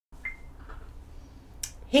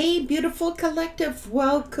Hey, beautiful collective.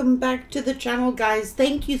 Welcome back to the channel, guys.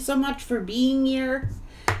 Thank you so much for being here.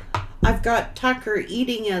 I've got Tucker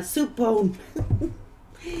eating a soup bone.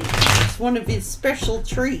 It's one of his special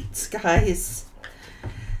treats, guys.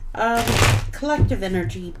 Collective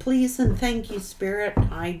energy, please and thank you, Spirit.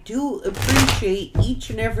 I do appreciate each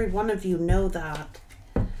and every one of you know that.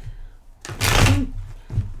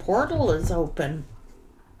 Portal is open.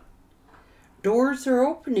 Doors are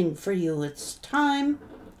opening for you. It's time.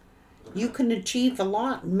 You can achieve a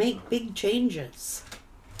lot and make big changes.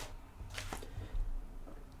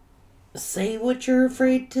 Say what you're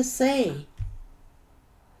afraid to say.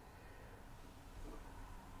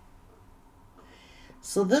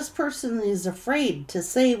 So this person is afraid to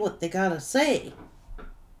say what they gotta say.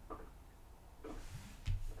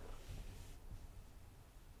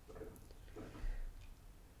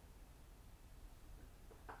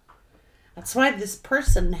 That's why this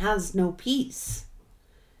person has no peace.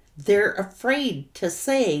 They're afraid to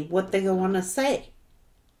say what they want to say.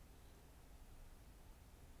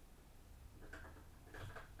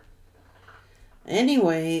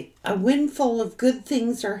 Anyway, a windfall of good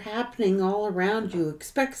things are happening all around you.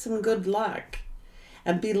 Expect some good luck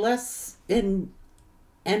and be be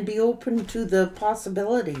open to the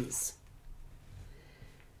possibilities.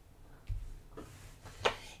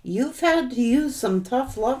 You've had to use some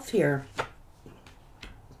tough love here.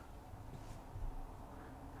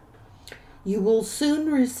 You will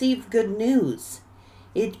soon receive good news.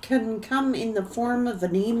 It can come in the form of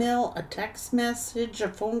an email, a text message, a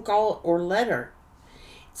phone call, or letter.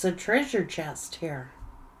 It's a treasure chest here.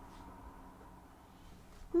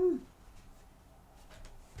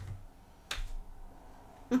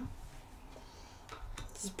 This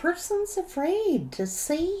person's afraid to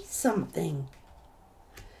say something,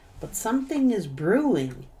 but something is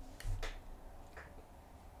brewing.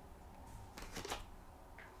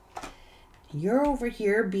 You're over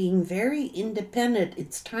here being very independent.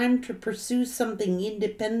 It's time to pursue something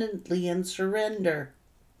independently and surrender.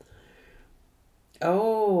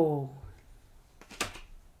 Oh,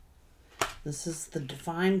 this is the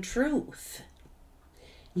divine truth.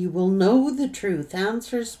 You will know the truth.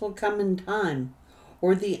 Answers will come in time,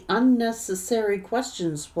 or the unnecessary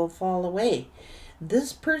questions will fall away.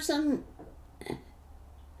 This person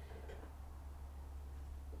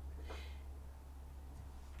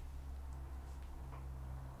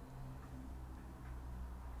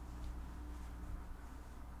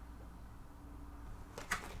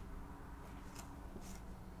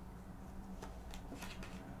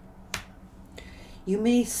You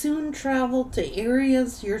may soon travel to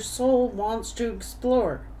areas your soul wants to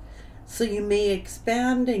explore, so you may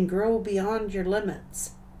expand and grow beyond your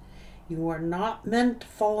limits. You are not meant to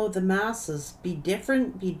follow the masses. Be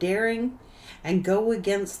different, be daring, and go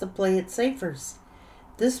against the play it safers.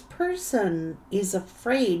 This person is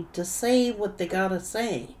afraid to say what they gotta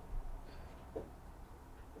say.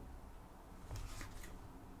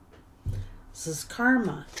 This is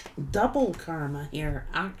karma, double karma here,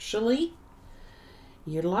 actually.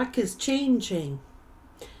 Your luck is changing.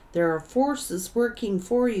 There are forces working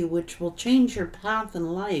for you which will change your path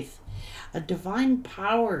in life. A divine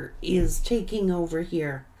power is taking over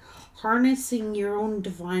here. Harnessing your own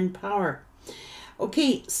divine power.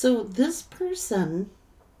 Okay, so this person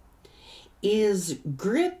is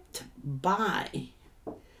gripped by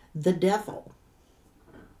the devil.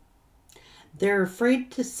 They're afraid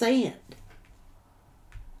to say it.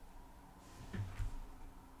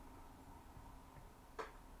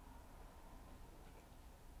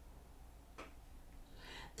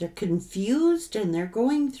 They're confused and they're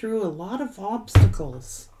going through a lot of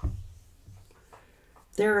obstacles.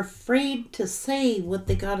 They're afraid to say what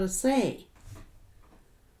they gotta say.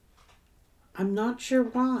 I'm not sure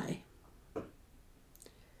why.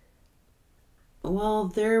 Well,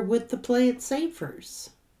 they're with the play it safers.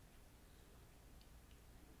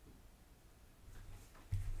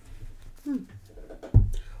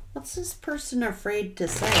 What's this person afraid to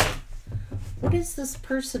say? What is this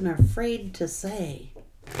person afraid to say?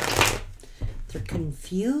 They're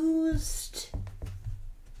confused.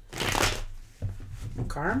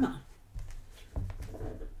 Karma.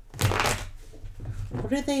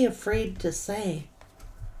 What are they afraid to say?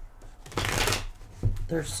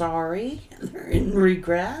 They're sorry. They're in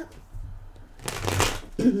regret.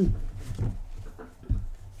 They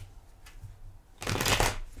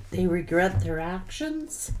regret their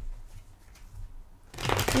actions.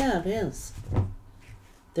 Yeah, it is.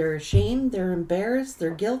 They're ashamed, they're embarrassed,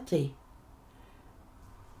 they're guilty.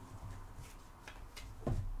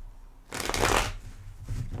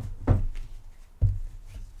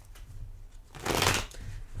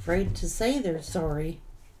 Afraid to say they're sorry.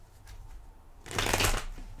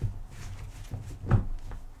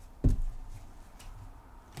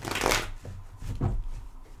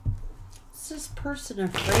 person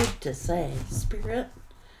afraid to say? Spirit,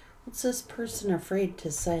 what's this person afraid to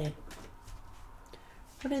say?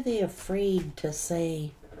 What are they afraid to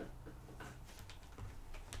say?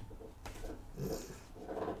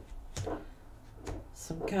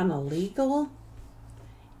 Some kind of legal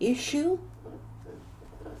issue?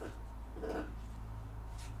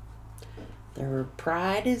 Their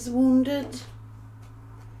pride is wounded.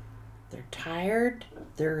 They're tired.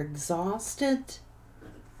 They're exhausted.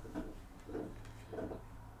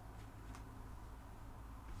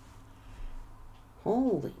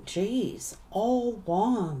 Holy jeez. All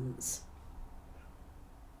wands.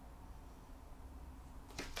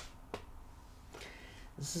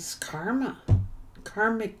 This is karma.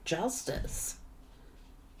 Karmic justice.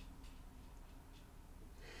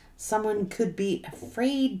 Someone could be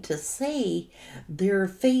afraid to say they're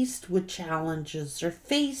faced with challenges, they're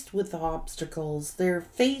faced with obstacles, they're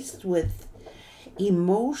faced with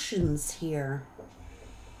emotions here.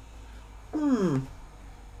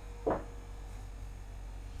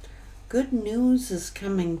 Good news is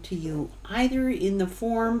coming to you, either in the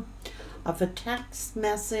form of a text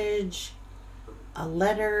message, a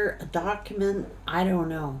letter, a document, I don't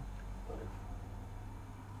know.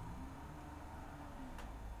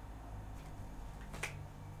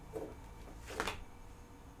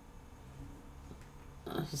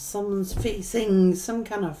 Someone's facing some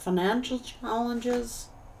kind of financial challenges.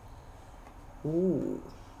 Ooh.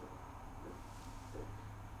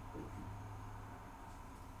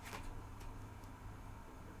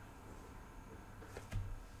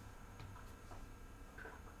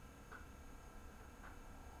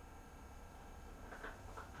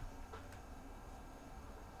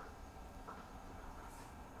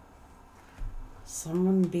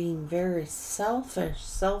 Someone being very selfish,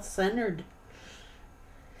 self-centered.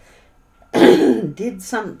 Did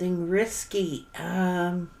something risky.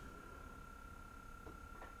 They're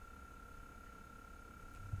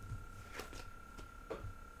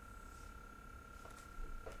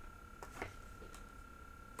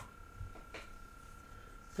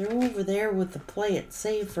over there with the play it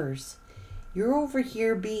safers. You're over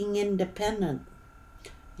here being independent.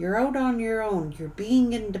 You're out on your own. You're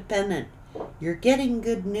being independent. You're getting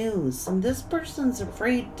good news. And this person's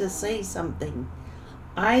afraid to say something.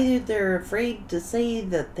 Either they're afraid to say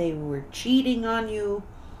that they were cheating on you,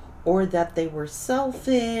 or that they were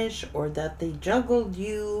selfish, or that they juggled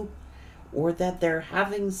you, or that they're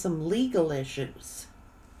having some legal issues.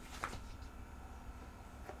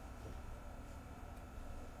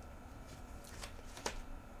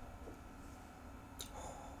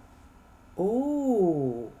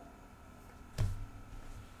 Oh.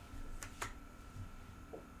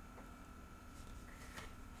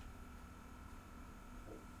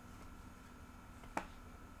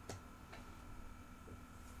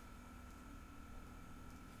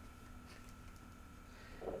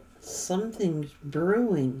 Something's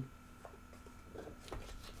brewing.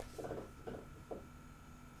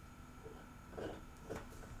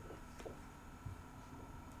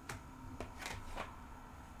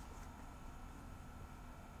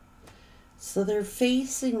 So they're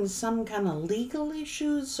facing some kind of legal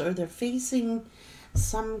issues, or they're facing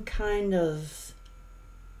some kind of,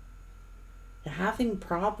 they're having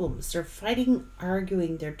problems. They're fighting,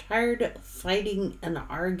 arguing. They're tired of fighting and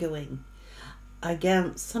arguing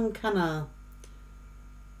against some kind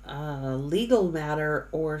of legal matter,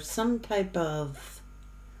 or some type of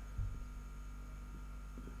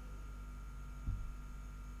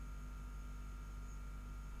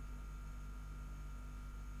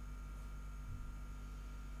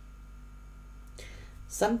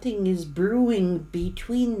something is brewing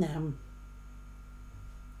between them.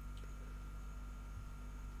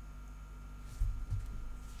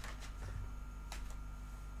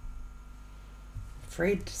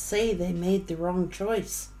 Afraid to say they made the wrong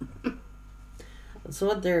choice. That's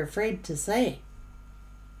what they're afraid to say.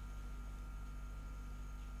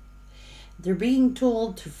 They're being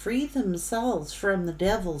told to free themselves from the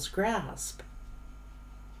devil's grasp.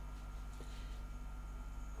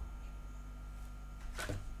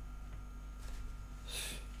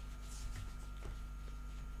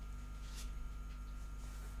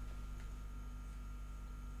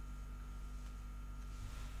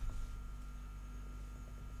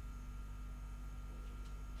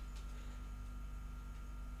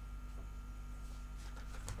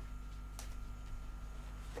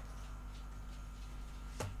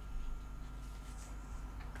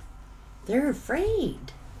 They're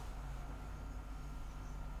afraid.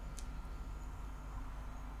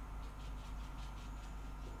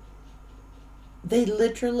 They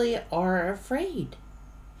literally are afraid.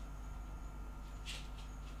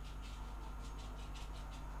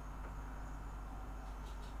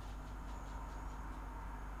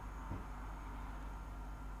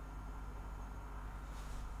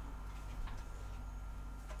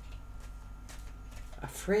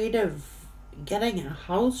 afraid of getting a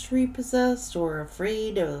house repossessed, or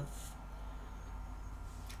afraid of,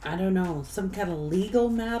 I don't know, some kind of legal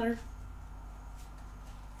matter.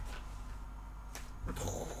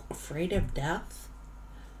 Afraid of death.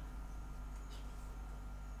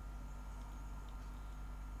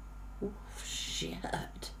 Oh,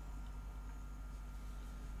 shit.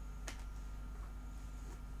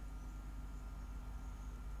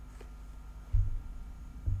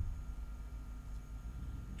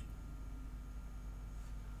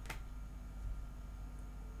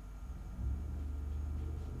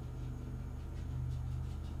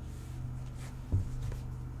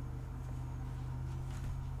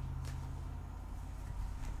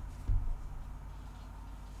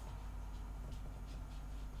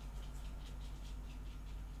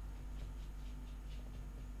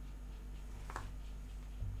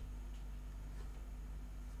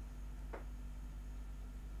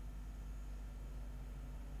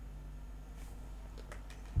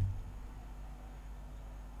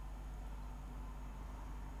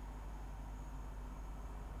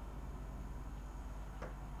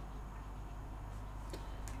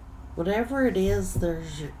 Whatever it is, they're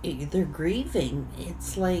grieving.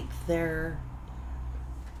 It's like they're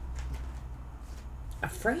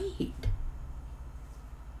afraid.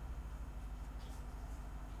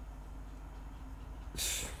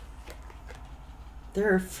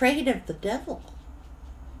 They're afraid of the devil.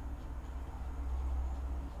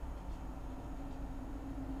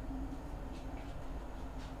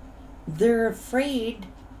 They're afraid.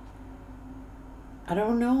 I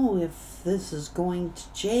don't know if this is going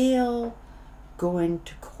to jail, going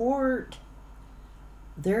to court.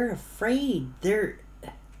 They're afraid. They're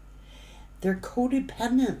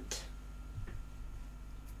codependent.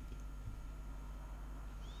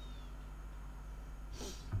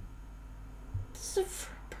 This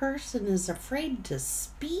person is afraid to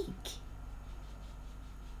speak.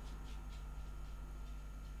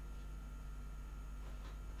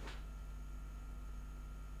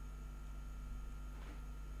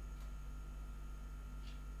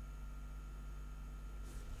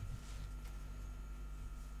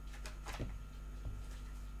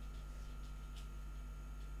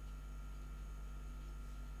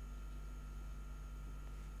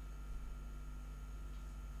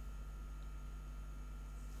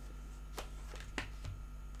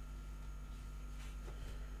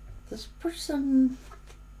 This person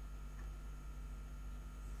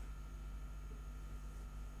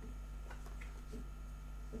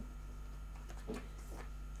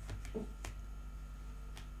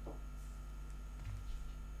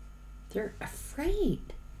they're afraid.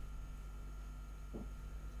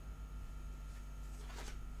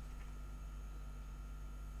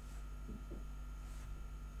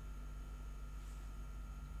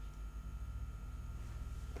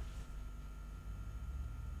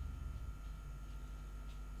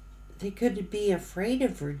 They could be afraid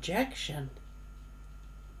of rejection.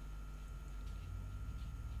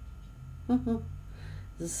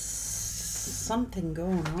 There's something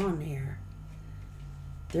going on here.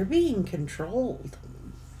 They're being controlled.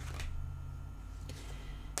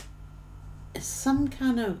 It's some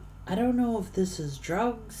kind of, I don't know if this is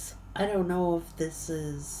drugs. I don't know if this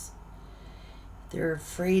is, they're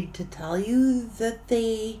afraid to tell you that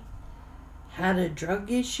they had a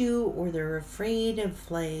drug issue, or they're afraid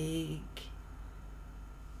of, like,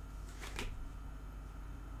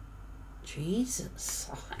 Jesus,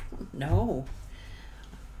 I don't know.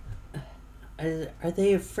 Are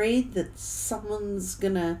they afraid that someone's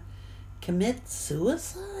gonna commit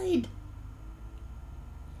suicide?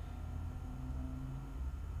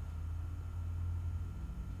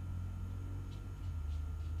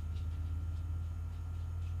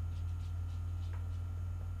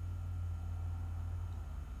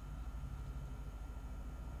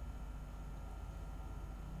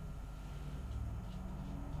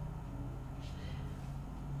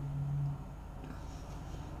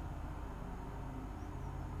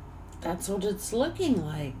 That's what it's looking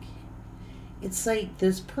like. It's like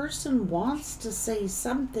this person wants to say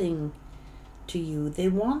something to you. They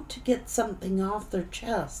want to get something off their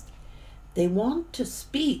chest. They want to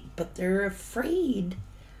speak, but they're afraid.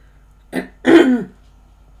 They're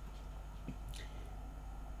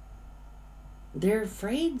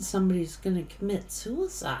afraid somebody's going to commit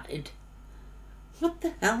suicide. What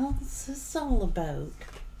the hell is this all about?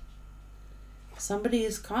 Somebody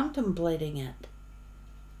is contemplating it.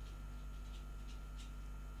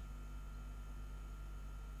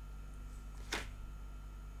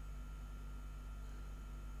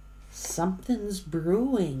 Something's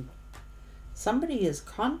brewing. Somebody is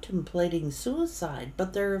contemplating suicide,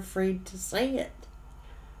 but they're afraid to say it.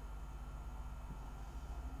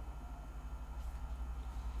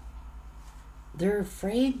 they're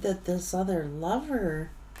afraid that this other lover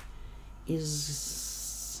is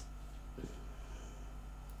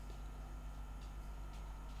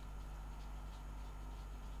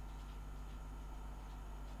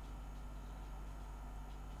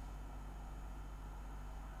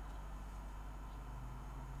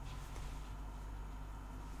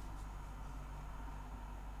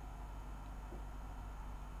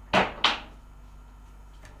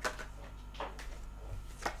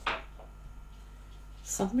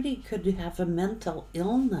somebody could have a mental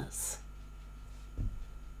illness.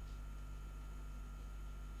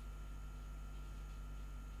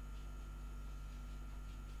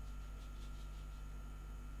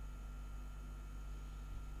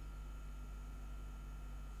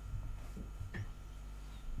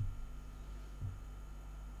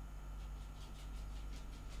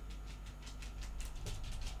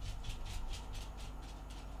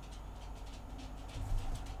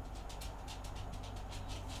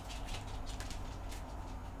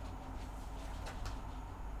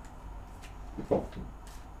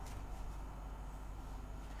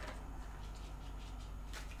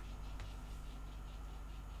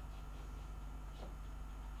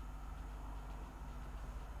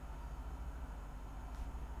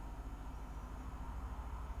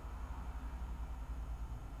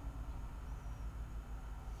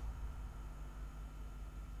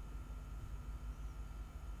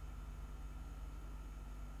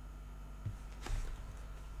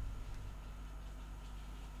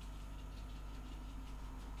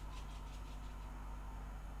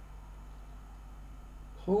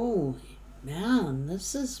 Holy man,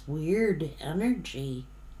 this is weird energy.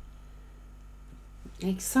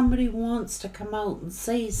 Like somebody wants to come out and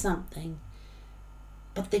say something,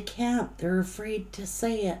 but they can't. They're afraid to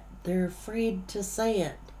say it. They're afraid to say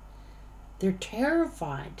it. They're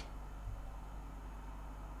terrified.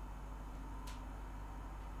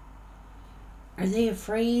 Are they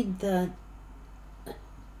afraid that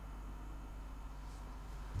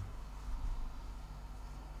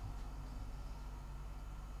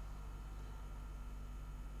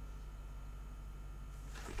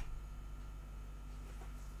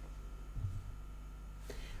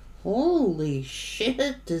holy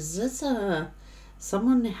shit, is this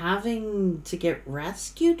someone having to get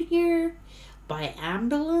rescued here by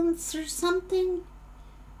ambulance or something?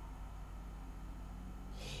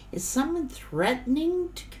 Is someone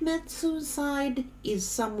threatening to commit suicide? Is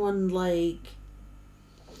someone like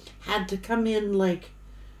had to come in, like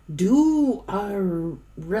do a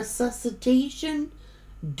resuscitation?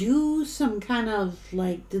 Do some kind of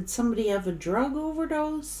like, did somebody have a drug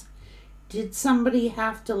overdose? Did somebody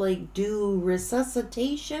have to like do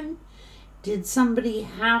resuscitation? Did somebody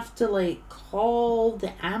have to like call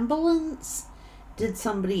the ambulance? Did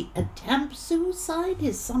somebody attempt suicide?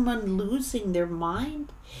 Is someone losing their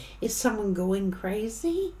mind? Is someone going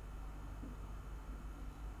crazy?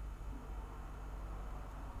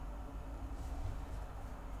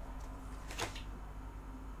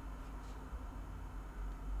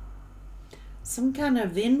 Some kind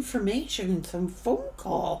of information, some phone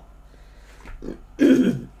call.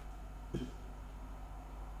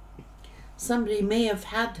 Somebody may have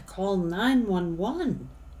had to call 911.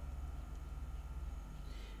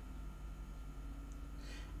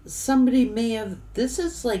 Somebody may have, this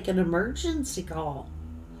is like an emergency call.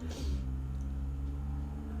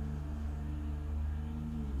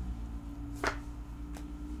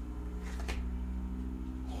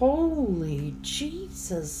 Holy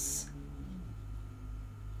Jesus.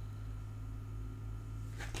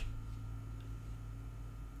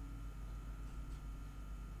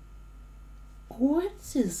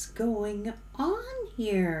 What is going on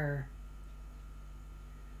here?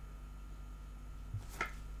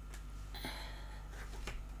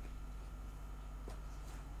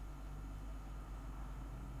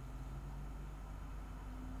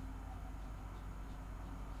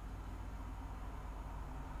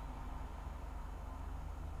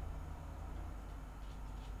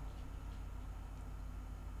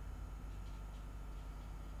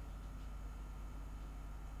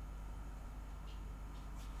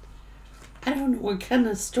 I don't know what kind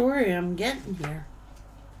of story I'm getting here.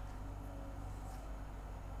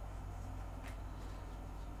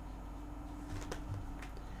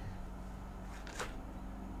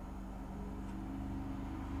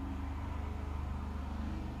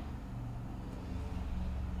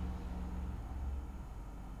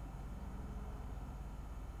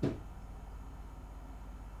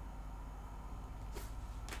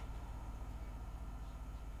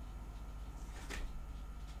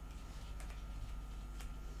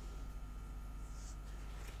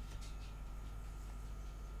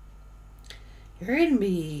 You're going to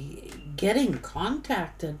be getting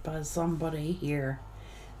contacted by somebody here.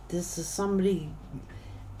 This is somebody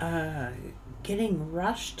getting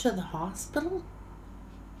rushed to the hospital.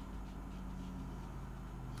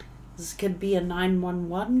 This could be a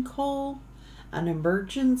 911 call, an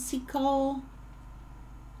emergency call.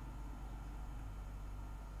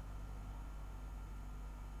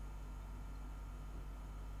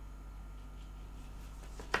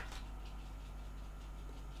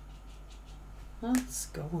 What's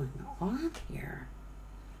going on here?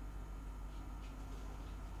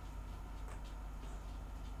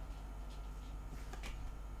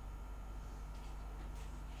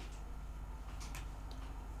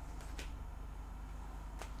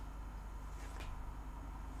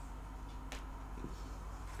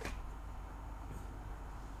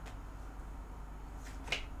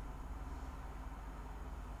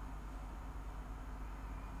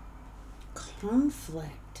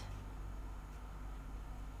 Conflict.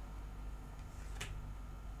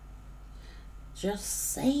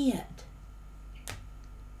 Just say it.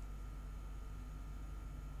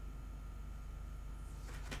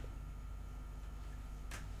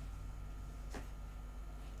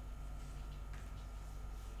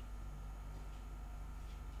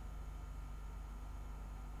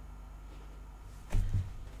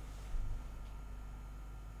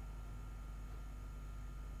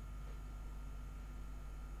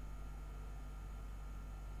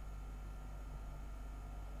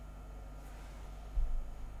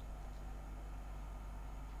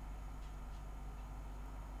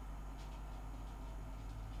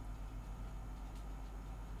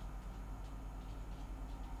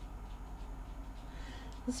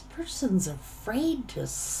 This person's afraid to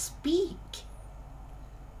speak.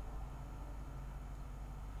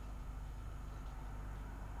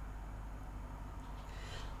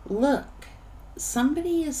 Look,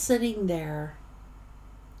 somebody is sitting there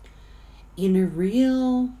in a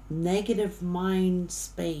real negative mind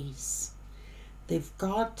space. They've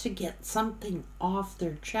got to get something off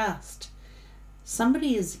their chest.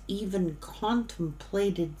 Somebody has even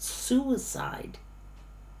contemplated suicide.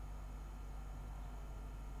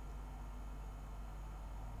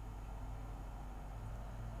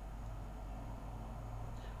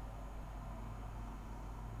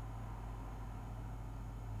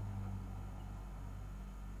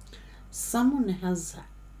 Someone has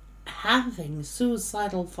having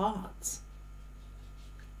suicidal thoughts.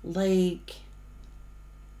 Like,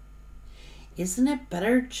 isn't it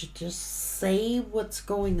better to just say what's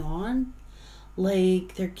going on?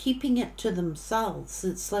 Like, they're keeping it to themselves.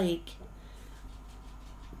 It's like,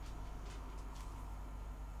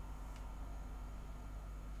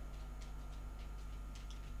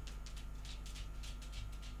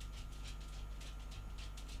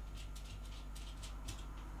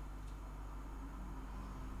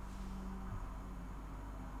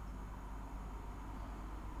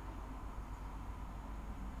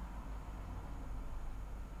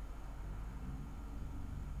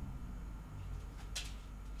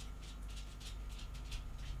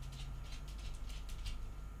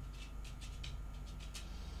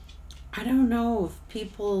 I don't know if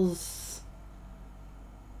people's...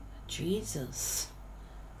 Jesus.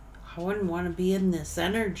 I wouldn't want to be in this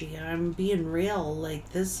energy. I'm being real.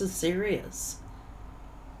 Like, this is serious.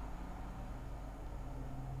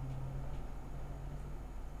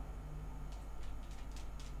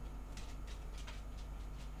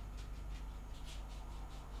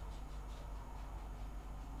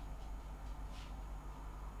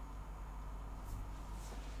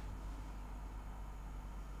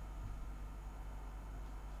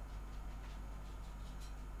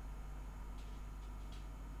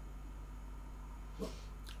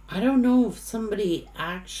 I don't know if somebody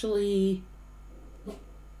actually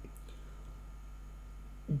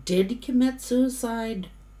did commit suicide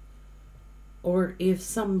or if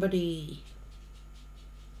somebody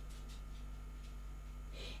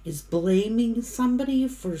is blaming somebody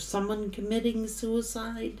for someone committing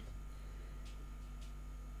suicide.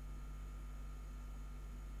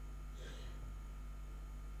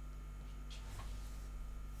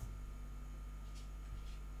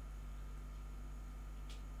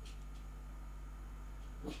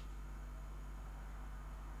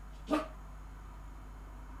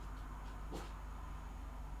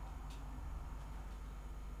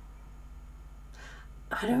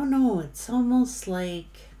 I don't know, it's almost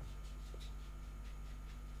like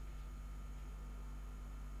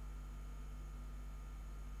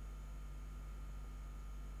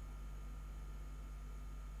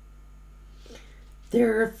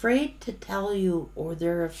they're afraid to tell you, or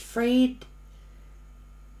they're afraid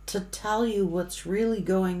to tell you what's really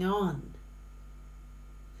going on.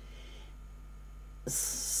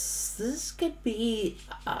 This could be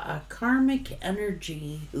a karmic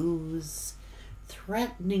energy who's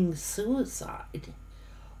threatening suicide,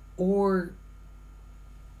 or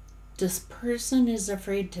this person is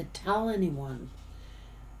afraid to tell anyone.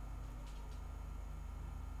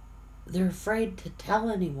 They're afraid to tell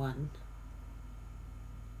anyone.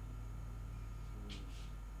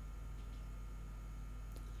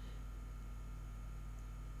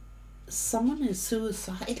 Someone is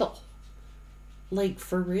suicidal, like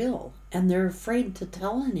for real, and they're afraid to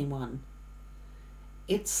tell anyone.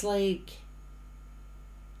 It's like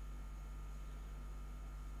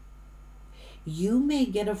you may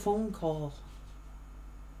get a phone call.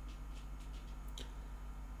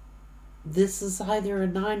 This is either a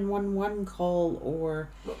 911 call, or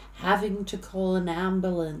having to call an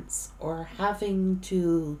ambulance, or having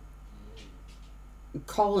to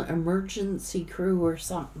call an emergency crew or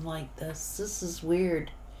something like this. This is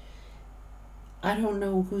weird. I don't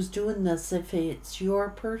know who's doing this, if it's your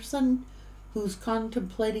person who's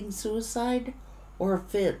contemplating suicide, or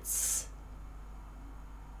if it's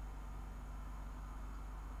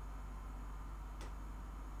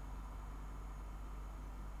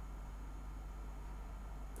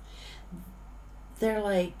they're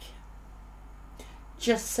like,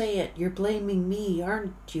 just say it, you're blaming me,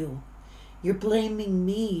 aren't you? You're blaming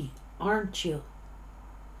me, aren't you?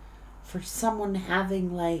 For someone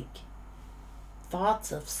having like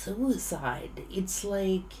thoughts of suicide. It's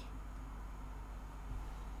like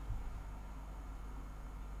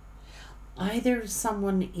either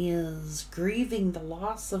someone is grieving the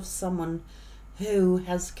loss of someone who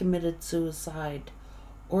has committed suicide,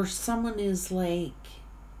 or someone is like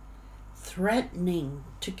threatening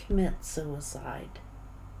to commit suicide.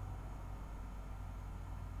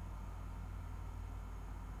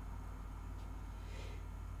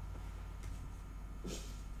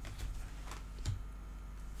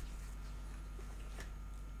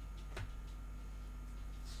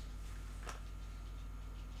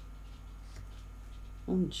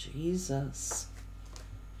 Oh, Jesus.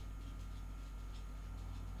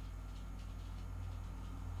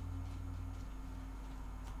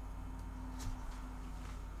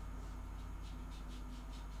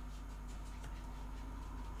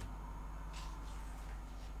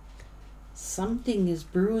 Something is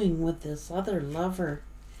brewing with this other lover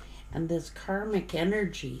and this karmic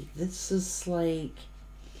energy. This is like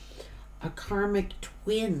a karmic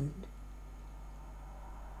twin.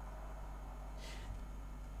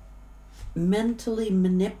 Mentally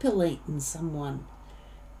manipulating someone.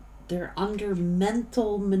 They're under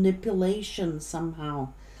mental manipulation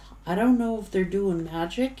somehow. I don't know if they're doing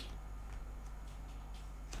magic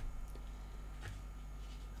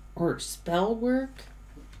or spell work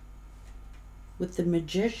with the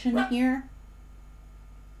magician here.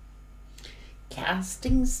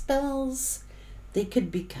 Casting spells. They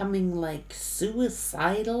could be becoming like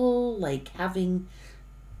suicidal, like having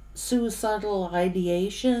suicidal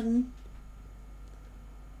ideation.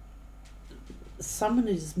 Someone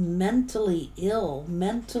is mentally ill,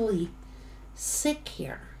 mentally sick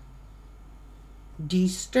here,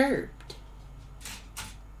 disturbed.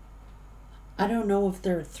 I don't know if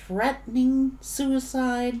they're threatening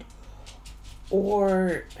suicide,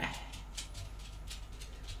 or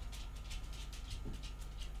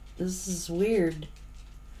this is weird.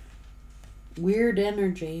 Weird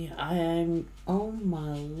energy. Oh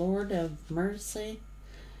my Lord of mercy.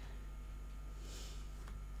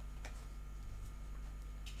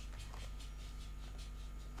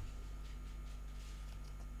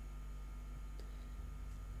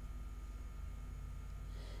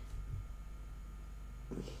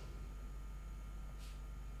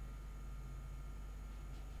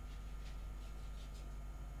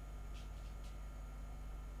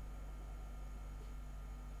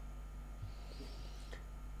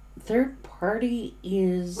 Third party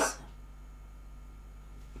is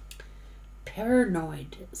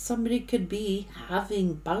paranoid. Somebody could be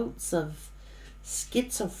having bouts of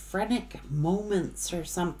schizophrenic moments or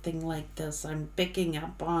something like this. I'm picking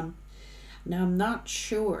up on. Now I'm not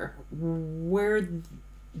sure where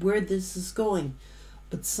this is going,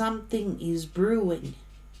 but something is brewing.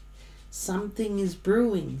 Something is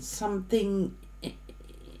brewing. Something.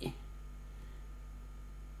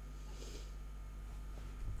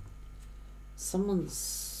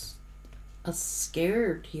 Someone's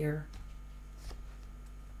scared here.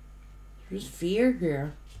 There's fear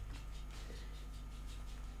here.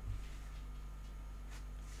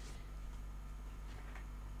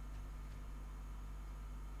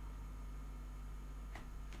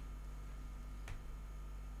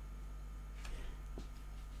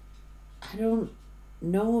 I don't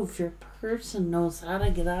know if your person knows how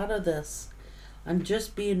to get out of this. I'm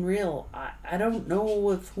just being real. I don't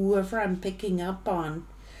know if whoever I'm picking up on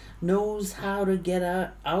knows how to get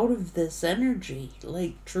out of this energy.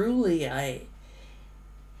 Like, truly,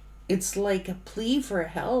 it's like a plea for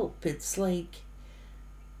help. It's like,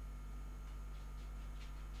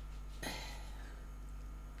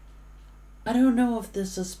 I don't know if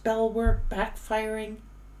this is spell work backfiring.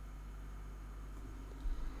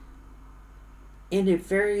 And it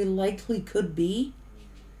very likely could be.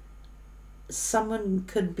 Someone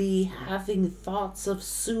could be having thoughts of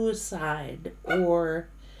suicide or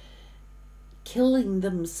killing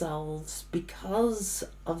themselves because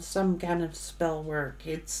of some kind of spell work.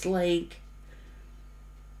 It's like,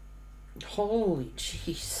 holy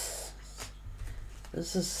jeez.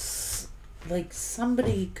 This is like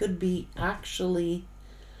somebody could be actually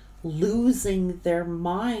losing their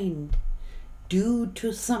mind due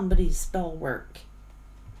to somebody's spell work.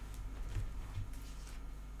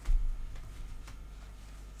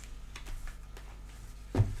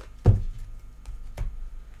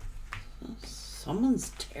 Someone's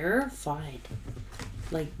terrified,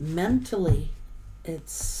 like mentally.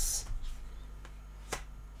 It's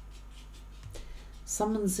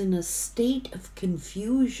someone's in a state of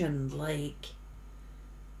confusion, like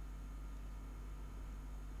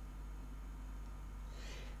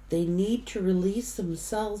they need to release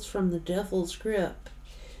themselves from the devil's grip.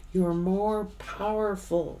 You're more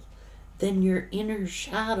powerful than your inner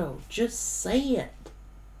shadow. Just say it.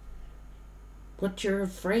 What you're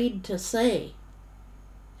afraid to say.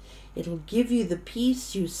 It'll give you the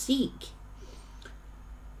peace you seek.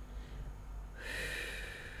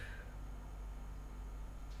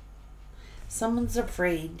 Someone's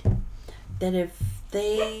afraid that if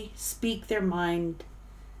they speak their mind,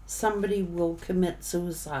 somebody will commit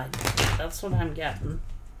suicide. That's what I'm getting.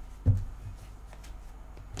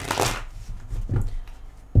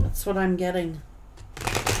 That's what I'm getting.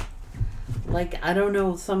 Like, I don't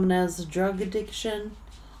know if someone has a drug addiction.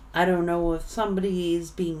 I don't know if somebody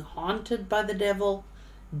is being haunted by the devil.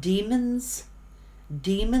 Demons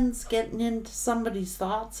getting into somebody's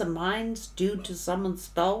thoughts and minds due to someone's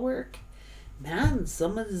spell work. Man,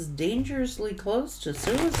 someone is dangerously close to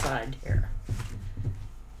suicide here.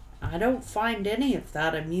 I don't find any of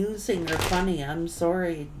that amusing or funny. I'm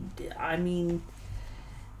sorry. I mean,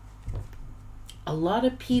 a lot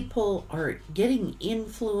of people are getting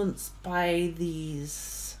influenced by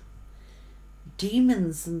these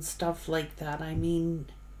demons and stuff like that. I mean,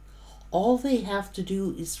 all they have to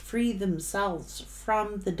do is free themselves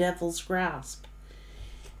from the devil's grasp.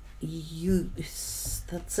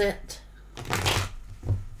 That's it.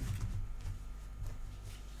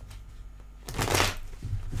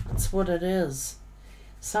 That's what it is.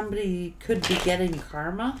 Somebody could be getting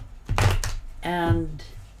karma, and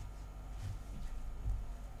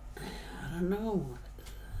I don't know.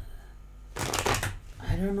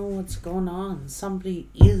 I don't know what's going on. Somebody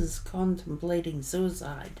is contemplating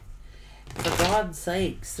suicide. For God's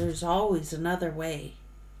sakes, there's always another way.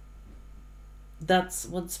 That's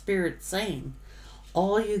what Spirit's saying.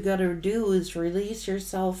 All you gotta do is release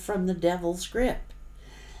yourself from the devil's grip.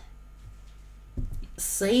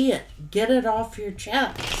 Say it. Get it off your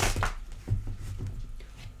chest.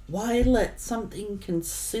 Why let something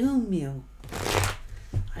consume you?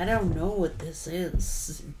 I don't know what this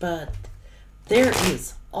is, but there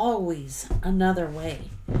is always another way.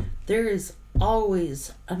 There is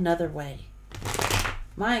always another way.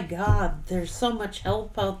 My God, there's so much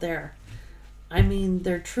help out there. I mean,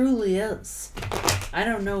 there truly is. I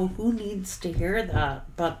don't know who needs to hear that,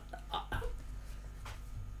 but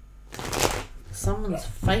someone's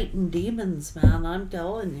fighting demons, man. I'm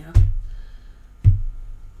telling you.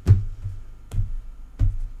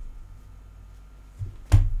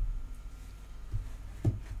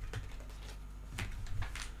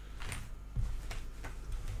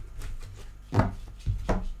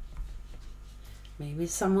 Maybe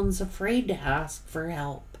someone's afraid to ask for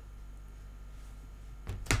help.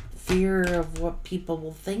 Fear of what people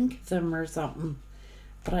will think of them or something.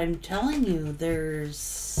 But I'm telling you,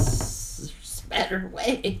 there's a better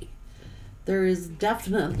way. There is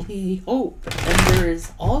definitely hope, and there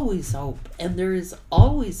is always hope, and there is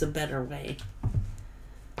always a better way.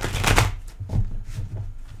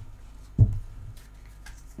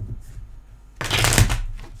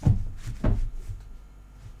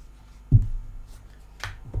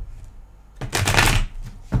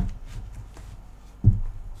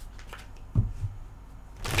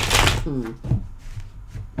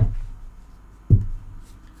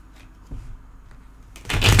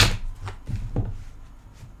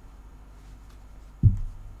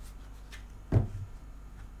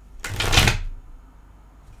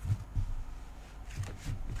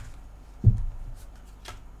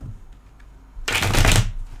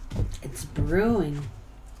 brewing.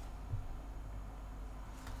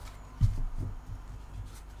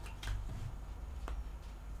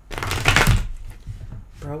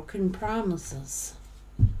 Broken promises.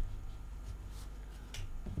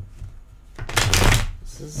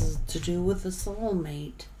 This is to do with a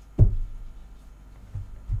soulmate.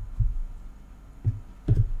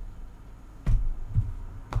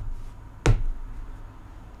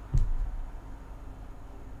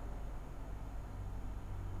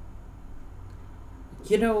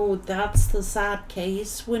 You know, that's the sad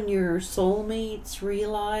case when your soulmates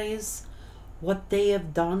realize what they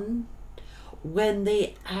have done, when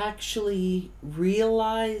they actually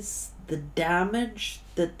realize the damage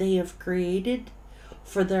that they have created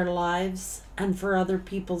for their lives and for other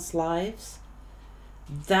people's lives.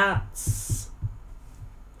 That's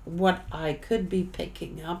what I could be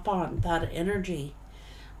picking up on, that energy.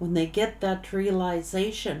 When they get that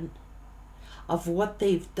realization of what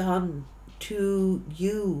they've done to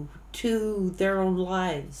you, to their own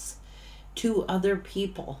lives, to other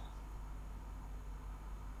people.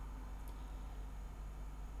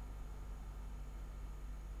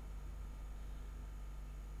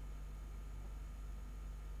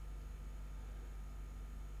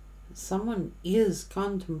 Someone is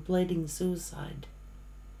contemplating suicide.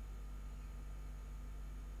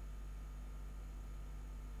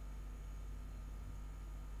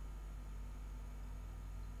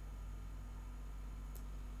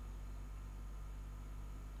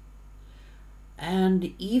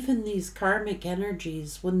 And even these karmic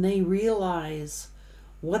energies, when they realize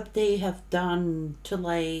what they have done to,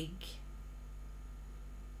 like,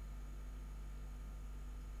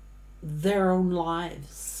 their own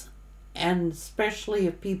lives, and especially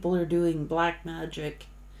if people are doing black magic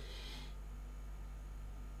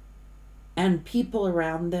and people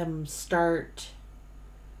around them start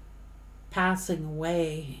passing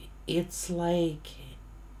away, it's like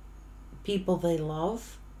people they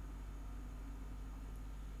love.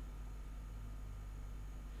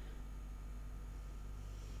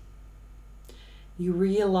 You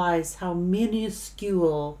realize how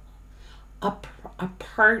minuscule a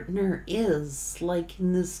partner is, like,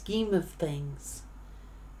 in the scheme of things.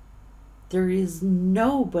 There is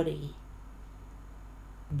nobody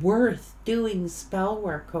worth doing spell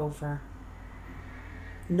work over.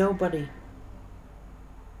 Nobody.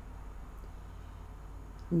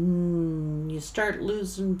 You start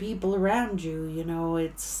losing people around you, you know,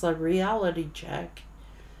 it's a reality check.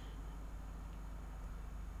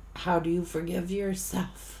 How do you forgive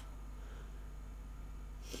yourself?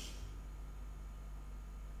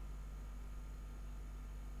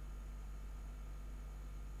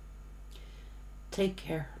 Take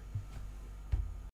care.